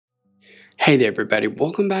Hey there everybody,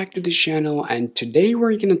 welcome back to the channel, and today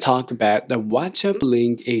we're going to talk about the WhatsApp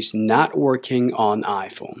link is not working on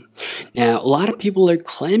iPhone. Now a lot of people are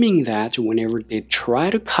claiming that whenever they try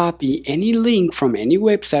to copy any link from any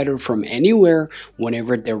website or from anywhere,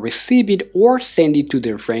 whenever they receive it or send it to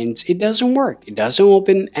their friends, it doesn't work, it doesn't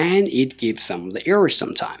open, and it gives some the errors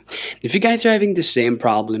sometimes. If you guys are having the same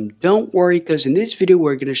problem, don't worry, because in this video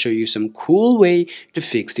we're going to show you some cool way to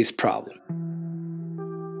fix this problem.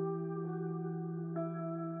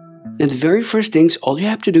 Now the very first things, all you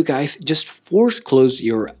have to do guys, just force close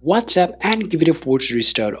your WhatsApp and give it a force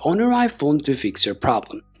restart on your iPhone to fix your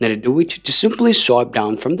problem. Now to do it, just simply swipe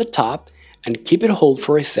down from the top and keep it hold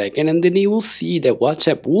for a second, and then you will see that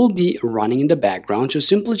WhatsApp will be running in the background. So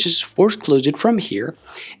simply just force close it from here,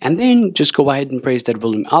 and then just go ahead and press that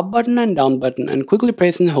volume up button and down button and quickly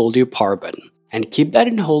press and hold your power button. And keep that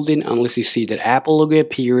in holding unless you see that Apple logo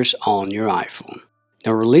appears on your iPhone.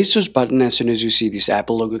 Now release this button as soon as you see this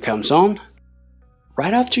Apple logo comes on.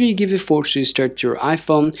 Right after you give it force restart to your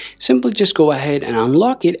iPhone, simply just go ahead and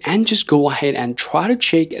unlock it and just go ahead and try to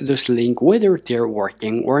check this link whether they're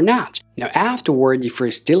working or not. Now afterward, if you're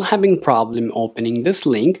still having problem opening this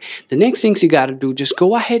link, the next things you gotta do, just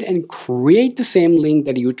go ahead and create the same link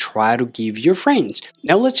that you try to give your friends.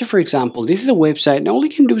 Now let's say for example, this is a website, and all you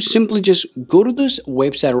can do is simply just go to this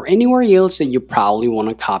website or anywhere else that you probably want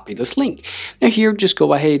to copy this link. Now here, just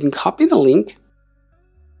go ahead and copy the link.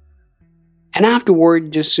 And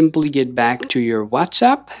afterward, just simply get back to your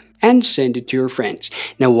WhatsApp and send it to your friends.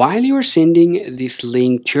 Now, while you're sending this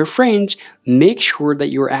link to your friends, make sure that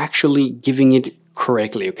you're actually giving it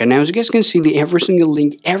correctly. Okay, now as you guys can see, every single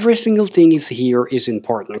link, every single thing is here is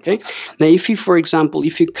important. Okay, now if you, for example,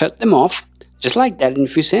 if you cut them off, just like that, and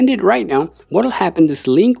if you send it right now, what will happen? This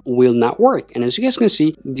link will not work. And as you guys can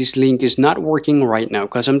see, this link is not working right now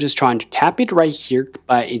because I'm just trying to tap it right here,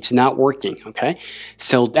 but it's not working. Okay,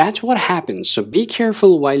 so that's what happens. So be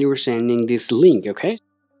careful while you're sending this link. Okay.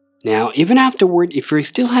 Now, even afterward, if you're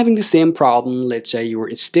still having the same problem, let's say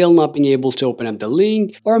you're still not being able to open up the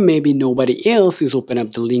link, or maybe nobody else is opening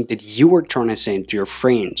up the link that you were trying to send to your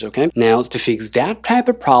friends, okay? Now, to fix that type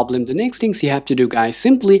of problem, the next things you have to do, guys,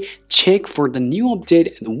 simply check for the new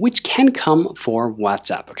update which can come for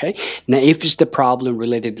WhatsApp, okay? Now, if it's the problem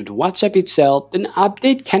related to the WhatsApp itself, then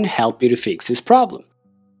update can help you to fix this problem.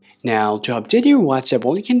 Now, to update your WhatsApp,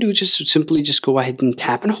 all you can do is just simply just go ahead and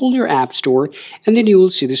tap and hold your app store, and then you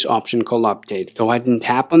will see this option called update. Go ahead and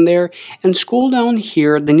tap on there and scroll down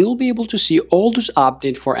here, then you'll be able to see all those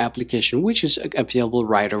update for application, which is available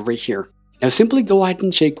right over here. Now simply go ahead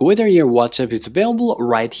and check whether your WhatsApp is available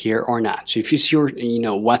right here or not. So if you see your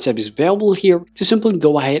WhatsApp is available here, just simply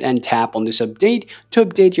go ahead and tap on this update to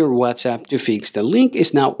update your WhatsApp to fix the link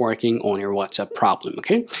is not working on your WhatsApp problem.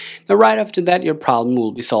 Okay, now right after that your problem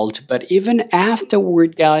will be solved. But even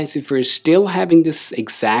afterward, guys, if you're still having this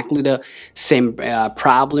exactly the same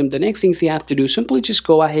problem, the next things you have to do, simply just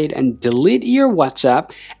go ahead and delete your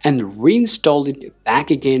WhatsApp and reinstall it back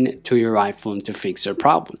again to your iPhone to fix your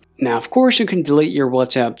problem. Now, of course, you can delete your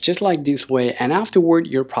WhatsApp just like this way, and afterward,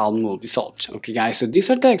 your problem will be solved. Okay, guys, so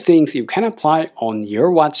these are the things you can apply on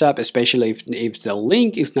your WhatsApp, especially if the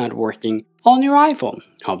link is not working on your iPhone.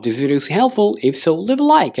 Hope this video is helpful. If so, leave a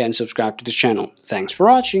like and subscribe to the channel. Thanks for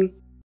watching.